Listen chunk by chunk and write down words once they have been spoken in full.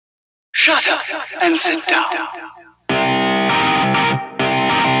Shut up and sit down.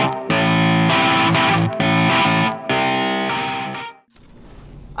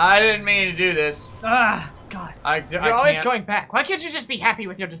 I didn't mean to do this. Ah, God. You're always going back. Why can't you just be happy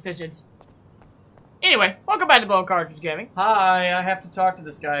with your decisions? Anyway, welcome back to Blown Cartridge Gaming. Hi, I have to talk to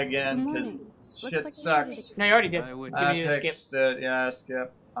this guy again, because shit like sucks. No, you already did. It's giving you to skip. Yeah,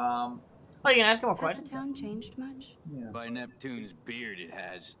 skip. Oh, you can ask him a Has question. the town changed much? Yeah. By Neptune's beard, it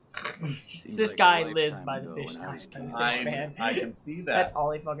has. This Seems guy like a lives lifetime by the ago fish when I was tank. king. Fish man. I can see that. That's all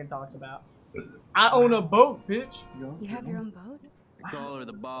he fucking talks about. I own a boat, bitch. You have your own boat? They call her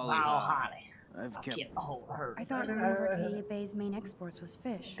the Bali Wow, High. honey. I've I'll kept keep the whole herd. I thought one of Arcadia Bay's main exports was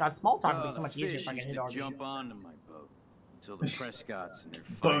fish. God, small talk would be the so much easier fish if I could used hit to RB. jump onto my boat until the Prescotts and their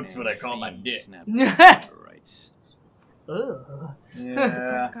Boat's what I call my finance dick. snapped Yes. the rights. Ugh. Yeah,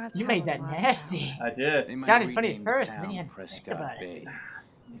 Prescott's You have made a that lot of nasty. I did. They might Sounded funny at rename first, the and then you town had to think Prescott about it. Bay.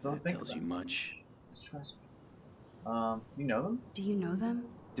 If Don't that think tells about you it. much. Just trust me. You know them? Do you know them?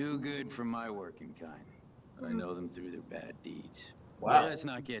 Do good for my working kind. I know them through their bad deeds. Wow. But let's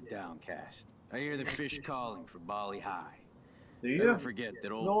not get downcast. I hear the fish calling for Bali High. Do Never you? forget that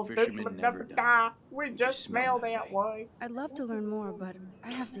No old fish fishermen would never never die. die. We They just smell that way. I'd love to learn more, but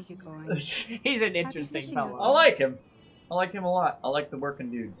I have to get going. He's an interesting fishing fellow. I like him. I like him a lot. I like the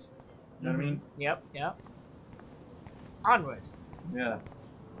working dudes. You know what I mean? Yep, yep. Onwards. Yeah.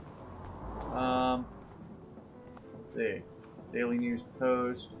 Let's see. Daily News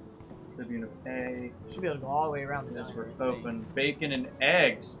Post, Tribune of A. Should be able to go all the way around the This network. we're open. Bacon and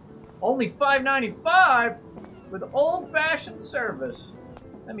eggs. Only $5.95 with old-fashioned service.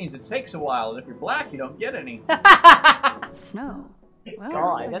 That means it takes a while, and if you're black, you don't get any. Snow. It's Well,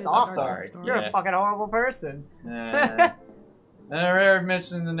 gone. that's That's a good awesome. start to the story. You're Yeah. a fucking horrible person. A rare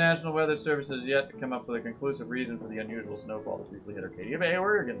admission the National Weather Service has yet to come up with a conclusive reason for the unusual snowfall that's recently hit Arcadia Bay,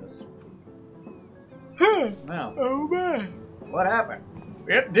 Oregon this Wow. Oh man. What happened?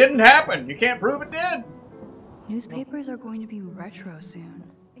 It didn't happen. You can't prove it did. Newspapers are going to be retro soon.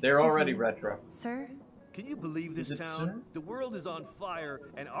 They're Excuse already me. retro. Sir? Can you believe this Is it town? soon? The world is on fire,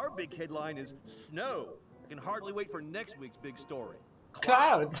 and our big headline is snow. I can hardly wait for next week's big story.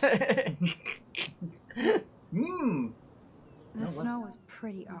 Clouds. The snow was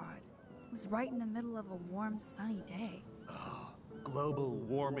pretty odd. It was right in the middle of a warm, sunny day. Global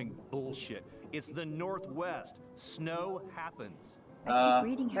warming bullshit. It's the Northwest. Snow happens. I keep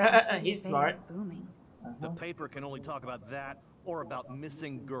reading how Arcadia he's Bay smart. is booming. The paper can only talk about that or about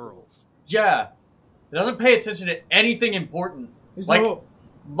missing girls. Yeah. It doesn't pay attention to anything important. Like, So-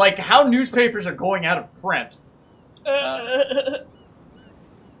 like how newspapers are going out of print.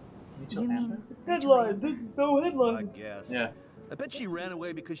 You mean Headline. There's no I headline. guess. Yeah. I bet she ran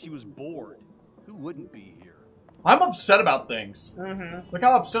away because she was bored. Who wouldn't be here? I'm upset about things. Look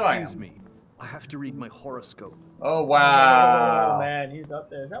how upset I Excuse am. me. I have to read my horoscope. Oh, Oh wow. man, he's up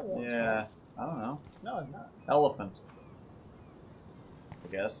there. Is that one? Yeah. I don't know. No, it's not. Elephant.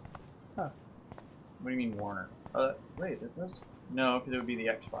 I guess. Huh. What do you mean Warner? Wait, it was? No, because it would be the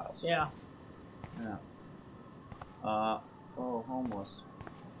X-Files. Yeah. Yeah. Oh, homeless.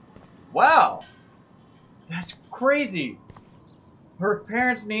 Wow! That's crazy! Her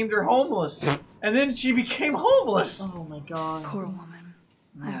parents named her homeless, and then she became homeless! Oh my god. poor woman.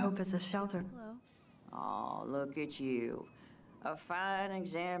 I hope it's a shelter. Hello. Oh, look at you. A fine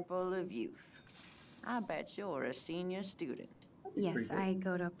example of youth. I bet you're a senior student. Yes, I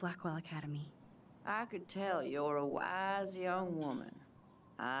go to Blackwell Academy. I could tell you're a wise young woman.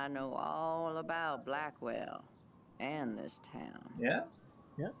 I know all about Blackwell and this town. Yeah?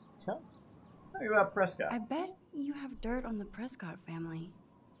 Yeah. Tell. Tell me about Prescott. I bet you have dirt on the Prescott family.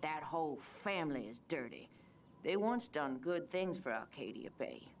 That whole family is dirty. They once done good things for Arcadia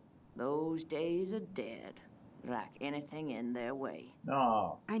Bay. Those days are dead, like anything in their way.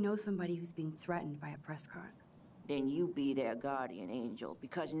 No. I know somebody who's being threatened by a Prescott. Then you be their guardian angel,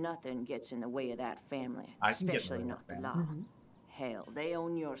 because nothing gets in the way of that family, I can get in especially the way of not that the law. family. Hell, they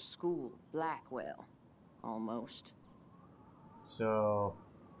own your school, Blackwell. Almost. So...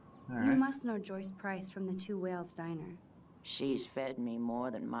 You Alright. must know Joyce Price from the Two Whales Diner. She's fed me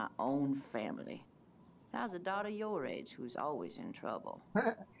more than my own family. How's a daughter your age who's always in trouble?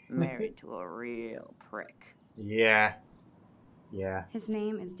 Married to a real prick. Yeah. Yeah. His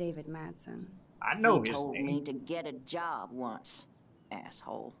name is David Madsen. I know He his told name. me to get a job once.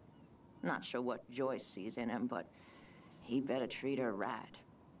 Asshole. Not sure what Joyce sees in him, but he better treat her right.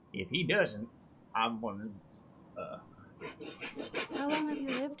 If he doesn't, I'm gonna... How long have you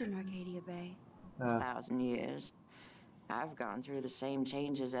lived in Arcadia Bay? 1,000 years. I've gone through the same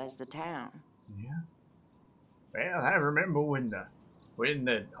changes as the town. Yeah. Well, I remember when when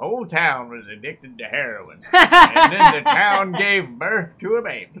the whole town was addicted to heroin. And then the town gave birth to a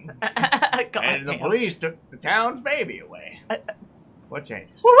baby. And the police took the town's baby away. What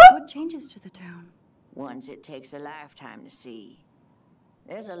changes? What changes to the town? Ones it takes a lifetime to see.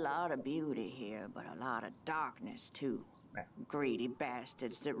 There's a lot of beauty here, but a lot of darkness, too. Greedy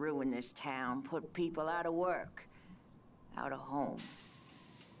bastards that ruin this town, put people out of work, out of home,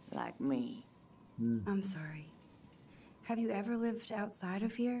 like me. I'm sorry. Have you ever lived outside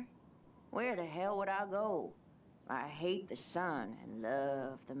of here? Where the hell would I go? I hate the sun and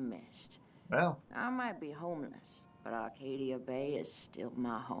love the mist. Well, I might be homeless, but Arcadia Bay is still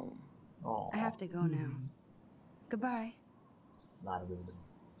my home. I have to go now. Goodbye. Lot of wisdom.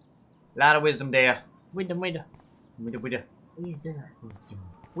 Lot of wisdom there. Wisdom. Wisdom.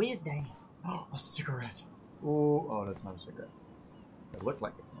 Wisdom. Oh, a cigarette. Ooh. Oh, that's not a cigarette. It looked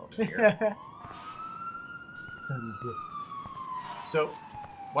like it. Oh, here. So,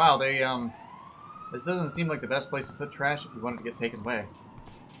 wow, they, this doesn't seem like the best place to put trash if you want it to get taken away.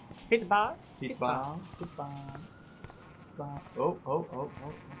 Pizza bar. Oh,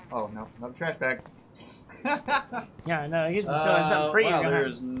 no, another trash bag. Yeah, no, he's filling something free. Wow,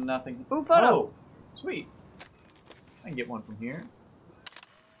 there's nothing. Ooh, photo. Oh, sweet. I can get one from here.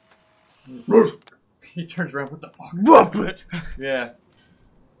 He turns around, what the fuck? Yeah.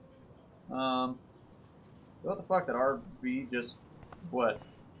 What the fuck, that RV just, what?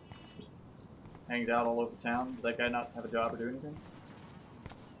 Just hangs out all over town? Does that guy not have a job or do anything?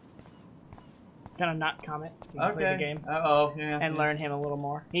 Kind of not comment. So you can play the game. Yeah. And learn him a little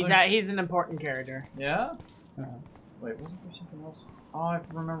more. He's an important character. Yeah? Wait, wasn't there something else? Oh, I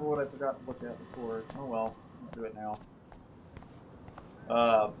remember what I forgot to look at before. Oh well, I'll do it now.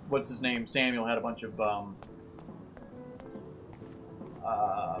 What's his name? Samuel had a bunch of, never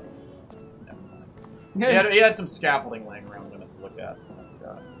mind. He had some scaffolding laying around him to look at.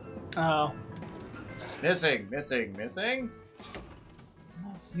 Oh. Missing. Need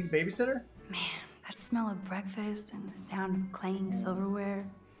a babysitter? Man, that smell of breakfast and the sound of clanging silverware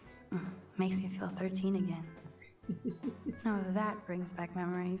makes me feel 13 again. No, that brings back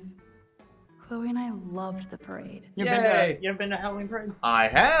memories. Chloe and I loved the parade. You ever been to Halloween parade? I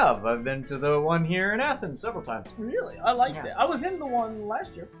have. I've been to the one here in Athens several times. Really? I liked it. I was in the one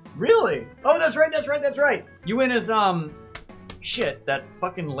last year. Really? Oh, that's right. You went as, shit, that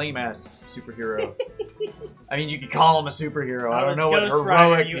fucking lame-ass superhero. I mean, you could call him a superhero. I don't know what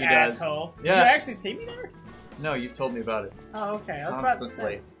heroic he does. Asshole. Yeah. Did you actually see me there? No, you've told me about it. Oh, okay. I was Constantly. about to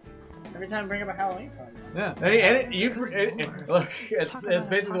say. Every time I bring up a Halloween party. Yeah. Look, it's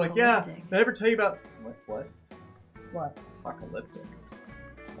basically like, yeah, did I ever tell you about... What? Apocalyptic.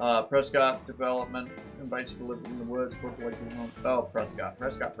 Prescott Development invites you to live in the woods. Oh, Prescott.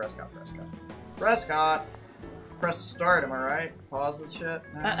 Press start, am I right? Pause this shit?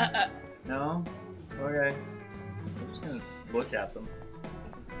 No? Okay. I'm just gonna look at them.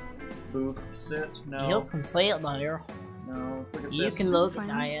 Booth, sit, no. You can say it later. No, let's look at this. You can look at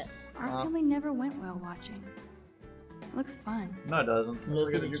diet. Our family never went whale watching. It looks fun. No, it doesn't.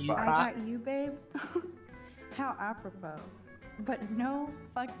 Look at the I got you, babe. How apropos. But no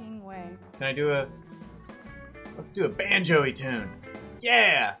fucking way. Can I do a... Let's do a banjo-y tune.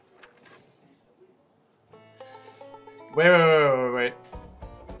 Yeah! Wait.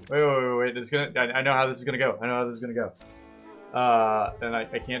 It's gonna... I know how this is gonna go. And I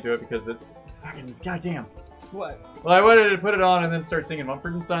can't do it because it's... Fucking goddamn. What? Well, I wanted to put it on and then start singing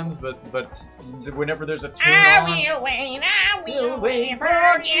Mumford & Sons, but whenever there's a tune on... I will wait for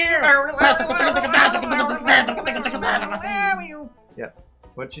you. Yeah.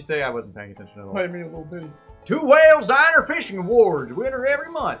 What'd she say? I wasn't paying attention at all. Play me a little bit. 2 Whales Diner Fishing Awards. Winner every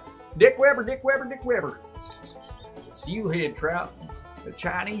month. Dick Weber. Steelhead trout. The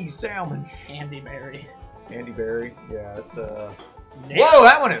Chinese salmon. Andy Berry. Yeah, it's Whoa,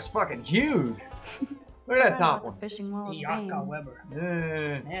 that one is fucking huge. Look at that top one. Fishing wall of Diaka Weber.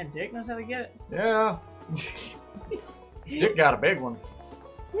 Yeah. Man, Dick knows how to get it. Yeah. Dick got a big one.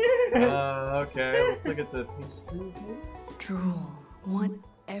 Okay, let's look at the pastries. Drool. Want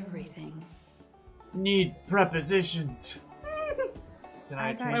everything. Need prepositions. Can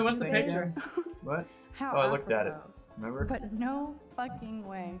I change Wait, what's the thing picture? again? What? How I looked at it. apropos. Remember? But no fucking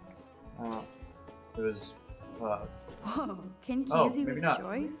way. It was. Whoa, can Oh, Kizzy maybe with not.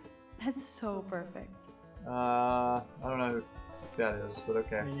 Joyce? That's so perfect. I don't know who that is, but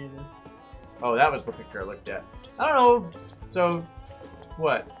okay. Me neither. Oh, that was the picture I looked at. I don't know. So,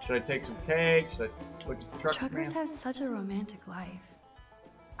 what? Should I take some cake? Should I look at the truck Truckers man? have such a romantic life.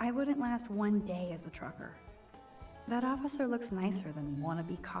 I wouldn't last one day as a trucker. That officer looks nicer than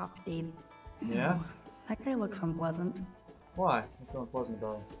wannabe cop Dave. Yeah? That guy looks unpleasant. Why? What's so unpleasant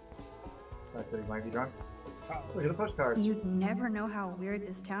about him? The fact that he might be drunk? Look at the postcards. You'd never know how weird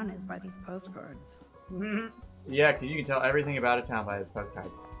this town is by these postcards. Yeah, because you can tell everything about a town by the postcard.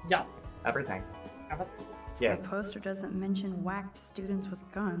 Yeah. Everything. Yeah. The poster doesn't mention whacked students with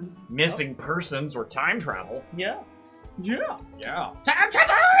guns. Missing persons or time travel. Yeah. Yeah. Yeah. Time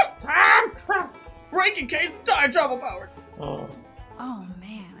travel! Time travel! Breaking case of time travel powers! Oh. Oh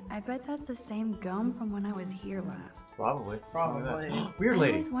man, I bet that's the same gum from when I was here last. Probably. Probably. Weird I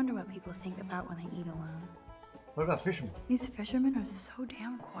lady. always wonder what people think about when they eat alone. What about fishermen? These fishermen are so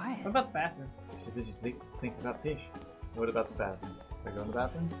damn quiet. What about the bathroom? You're so busy thinking about fish. What about the bathroom? Are you going to the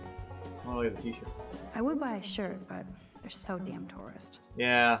bathroom? Oh, look at the t-shirt. I would buy a shirt, but they're so damn tourist.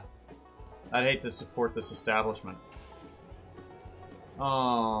 Yeah. I'd hate to support this establishment.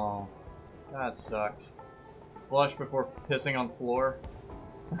 Oh. That sucks. Flush before pissing on the floor.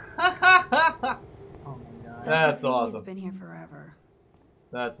 Oh my god. That's That awesome. He's been here forever.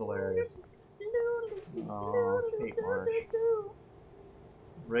 That's hilarious. Oh, Kate Marsh.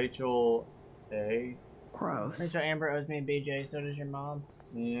 Rachel A. Gross. Rachel Amber owes me a BJ, so does your mom.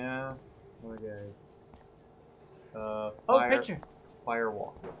 Yeah. Okay. Oh, picture.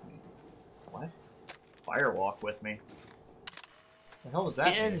 Firewalk with me. What? Firewalk with me? The hell was that?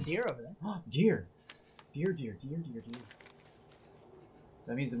 There's a deer over there. Deer. Deer.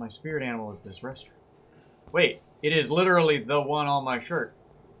 That means that my spirit animal is this restaurant. Wait, it is literally the one on my shirt.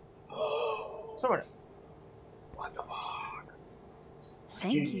 Sort of. What the fuck?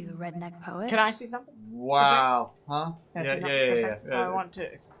 Thank you, redneck poet. Can I see something? Wow. Huh? Can I Yeah, see something? yeah, For a yeah, sec? yeah. I want to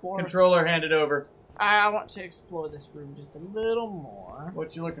explore. Controller handed over. I want to explore this room just a little more.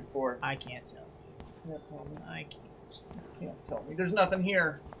 What you looking for? I can't tell. You can't tell me. I can't. You can't tell me. There's nothing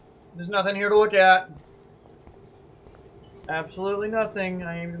here. There's nothing here to look at. Absolutely nothing.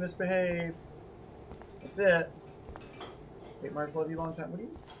 I aim to misbehave. That's it. Kate Marsh, love you a long time. What are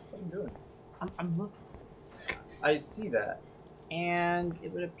you doing? I'm looking. I see that. And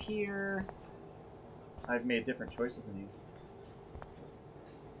it would appear. I've made different choices than you.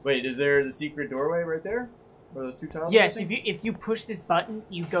 Wait, is there the secret doorway right there? Where those two tiles? Yes, if you push this button,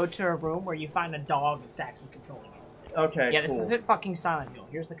 you go to a room where you find a dog that's actually controlling it. Okay. Yeah, this cool. isn't fucking Silent Hill.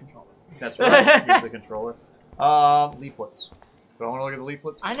 Here's the controller. That's right. Here's the controller. Leaflets. Do I want to look at the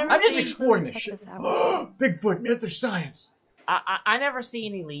leaflets? I'm just exploring this Check shit. this out. Bigfoot, myth or science? I never see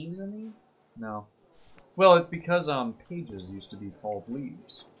any leaves in these. No. Well, it's because pages used to be called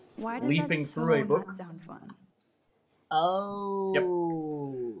leaves. Why does Leafing that so through a book? not sound fun? Oh.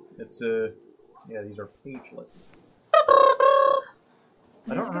 Yep. It's yeah, these are pagelets. I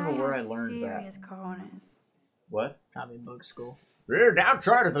don't remember where I learned that. Serious cojones. What? Comic book school. We're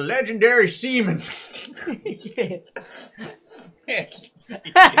outside of the legendary seaman.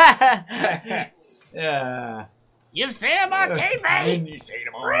 Yeah. You've seen him on TV. You seen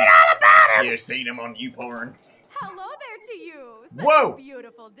him on. Read all about him. You seen him on YouPorn. Hello there to you. Such Whoa. a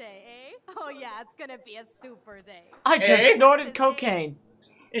beautiful day, eh? Oh yeah, it's gonna be a super day. I just Hey. snorted cocaine.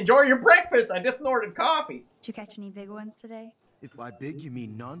 Enjoy your breakfast. I just ordered coffee. Did you catch any big ones today? If by big you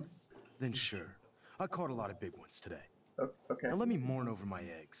mean none, then sure. I caught a lot of big ones today. Okay. Now let me mourn over my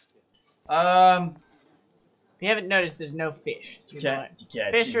eggs. If you haven't noticed, there's no fish.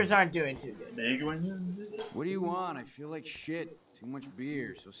 Fishers aren't doing too good. Big one. What do you want? I feel like shit. Too much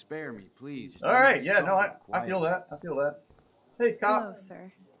beer, so spare me, please. Just All let right. me Yeah. No, suffer I feel quietly. that. I feel that. Hey, cop. Hello,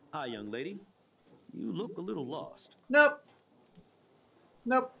 sir. Hi, young lady. You look a little lost. Nope.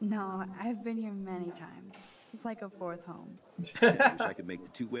 Nope. No, I've been here many times. It's like a fourth home. Wish I could make the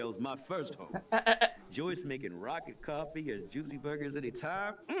Two Whales my first home. Joyce making rocket coffee and juicy burgers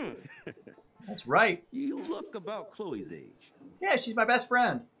anytime. That's right. You look about Chloe's age. Yeah, she's my best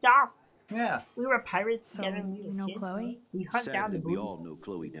friend. Yeah, Yeah. we were pirates So, together. when we you were know kids. Chloe? We hunt down the Sadly, we booty. all know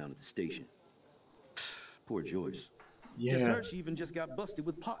Chloe down at the station. Poor Joyce. Yeah. Just heard she even just got busted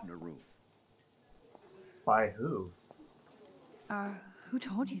with pot in her room. By who? Who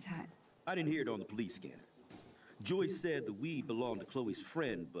told you that? I didn't hear it on the police scanner. Joyce said the weed belonged to Chloe's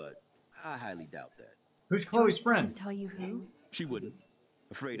friend, but I highly doubt that. Who's Chloe's Joyce friend? didn't tell you who? She wouldn't.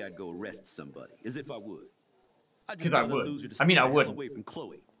 Afraid I'd go arrest somebody, as if I would. I'd 'Cause just I tell the would. loser to I mean, stay I the hell wouldn't. away from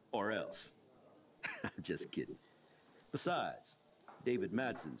Chloe, or else. I'm just kidding. Besides, David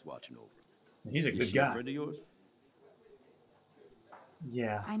Madsen's watching over her. He's a Is good she a guy. friend of yours?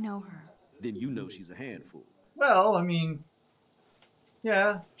 Yeah. I know her. Then you know she's a handful. Well, I mean,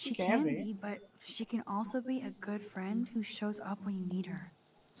 yeah. She can can be. be, but she can also be a good friend who shows up when you need her.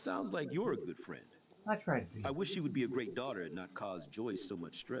 Sounds like you're a good friend. I tried to be. I wish she would be a great daughter and not cause Joyce so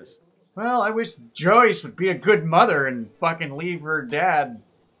much stress. Well, I wish Joyce would be a good mother and fucking leave her dad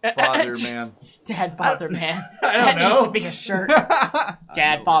Father man. Dad, father man. I don't That know. needs to be a shirt.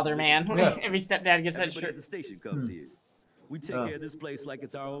 Dad, father man. Yeah. Every stepdad gets that Everybody shirt. at the station comes here. We take care of this place like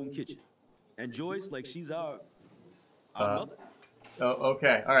it's our own kitchen. And Joyce like she's our mother. Oh,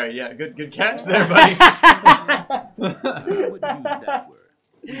 okay. All right. Yeah. Good catch there, buddy. I wouldn't use that word.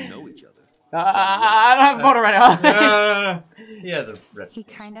 We know each other. I don't have a photo right now. No. He has a rep. He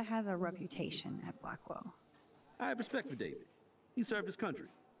kind of has a reputation at Blackwell. I have respect for David. He served his country.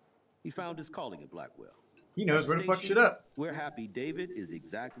 He found his calling at Blackwell. He knows where to fuck shit up. We're happy David is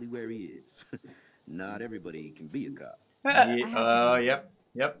exactly where he is. Not everybody can be a cop.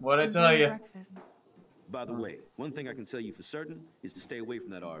 Yep. What'd I tell you? Breakfast. By the way, one thing I can tell you for certain is to stay away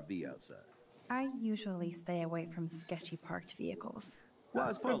from that RV outside. I usually stay away from sketchy parked vehicles.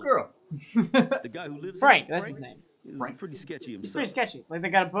 Wise Good policy. girl. The guy who lives Frank, here, that's his name. is pretty sketchy himself. It's pretty sketchy. Like, they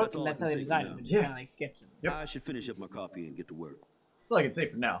got a book That's all and that's I how can they say designed for it. now. It's Yeah. kind of like sketchy. Yep. I should finish up my coffee and get to work. Well, I can say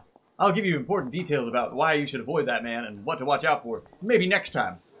for now. I'll give you important details about why you should avoid that man and what to watch out for. Maybe next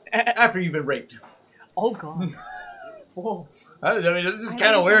time. After you've been raped. Oh, God. Whoa. I mean, this is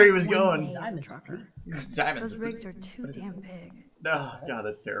kind of where he was One going. day as a trucker. Diamonds. Those rigs are too damn big. Oh, God,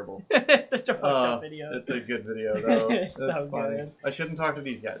 that's terrible. It's such a fucked up video. It's a good video, though. It's That's so funny. good. I shouldn't talk to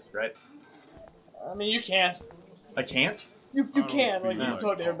these guys, right? I mean, you can't. I can't? You can. Like, feel you like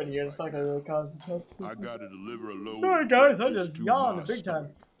talk to everybody here. It's not going to really cause I gotta deliver a load. Sorry, guys. I It's just to yawned my big time.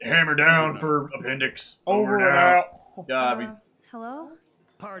 Hammer down for appendix. Over and now. out. Dobby. Hello?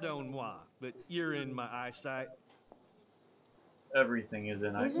 Pardon moi, but you're in my eyesight. Everything is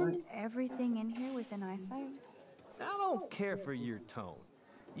in eyesight. Isn't everything in here within eyesight? I don't care for your tone.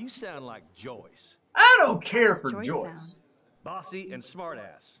 You sound like Joyce. I don't care does for Joyce Joyce. sound? Bossy and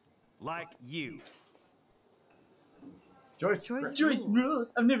smartass. Like you. Joyce. Joyce Joyce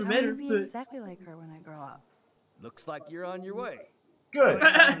rules. I've never I met want her, to be but... exactly like her when I grow up. Looks like you're on your way. Good.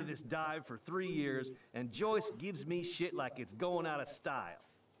 I've been going to this dive for 3 years, and Joyce gives me shit like it's going out of style.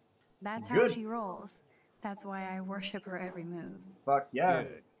 That's how Good. she rolls. That's why I worship her every move. Fuck yeah.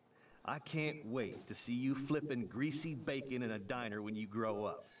 Good. I can't wait to see you flipping greasy bacon in a diner when you grow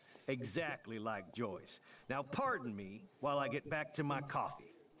up. Exactly like Joyce. Now pardon me while I get back to my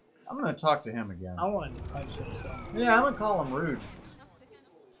coffee. I'm gonna talk to him again. I wanted to punch him, so... Yeah, I'm gonna call him rude.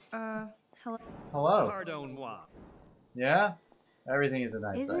 Hello? Hello. Pardon moi. Yeah? Everything is in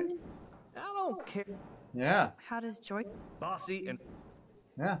eyesight. Isn't... I don't care. Yeah. How does Joy... Bossy and...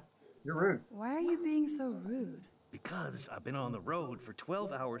 Yeah. You're rude. Why are you being so rude? Because I've been on the road for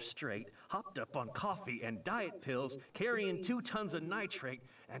 12 hours straight, hopped up on coffee and diet pills, carrying 2 tons of nitrate,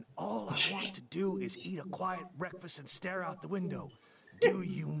 and all I want to do is eat a quiet breakfast and stare out the window. Do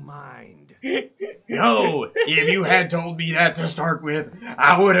you mind? No! If you had told me that to start with,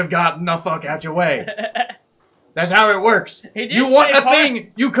 I would have gotten the fuck out your way. That's how it works. He did You want say a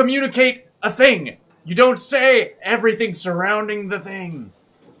thing, you communicate a thing. You don't say everything surrounding the thing.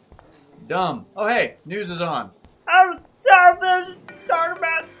 Dumb. Oh hey, news is on. I'm talking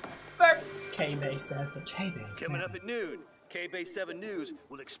about K-Bay 7. K-Bay 7. Coming up at noon, K-Bay 7 News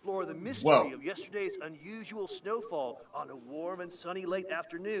will explore the mystery of yesterday's unusual snowfall on a warm and sunny late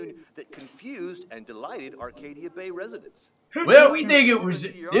afternoon that confused and delighted Arcadia Bay residents. Well, we think it was.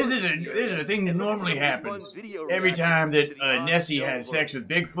 This is a thing that normally happens every time that Nessie has sex with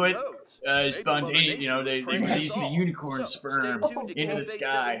Bigfoot. Spontaneous, you know, they release the unicorn sperm into the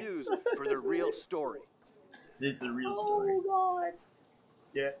sky. For the real story. This is the real story. Oh, God.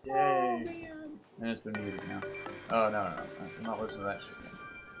 Yeah, yay. And it's been muted now. Oh, no. I'm not listening to that shit.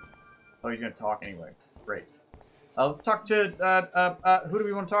 Oh, he's gonna talk anyway. Great. Let's talk to, who do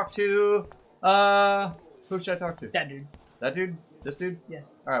we want to talk to? Who should I talk to? That dude. That dude? This dude? Yes.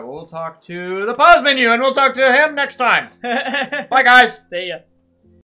 Alright, well, we'll talk to the pause menu, and we'll talk to him next time. Bye, guys. See ya.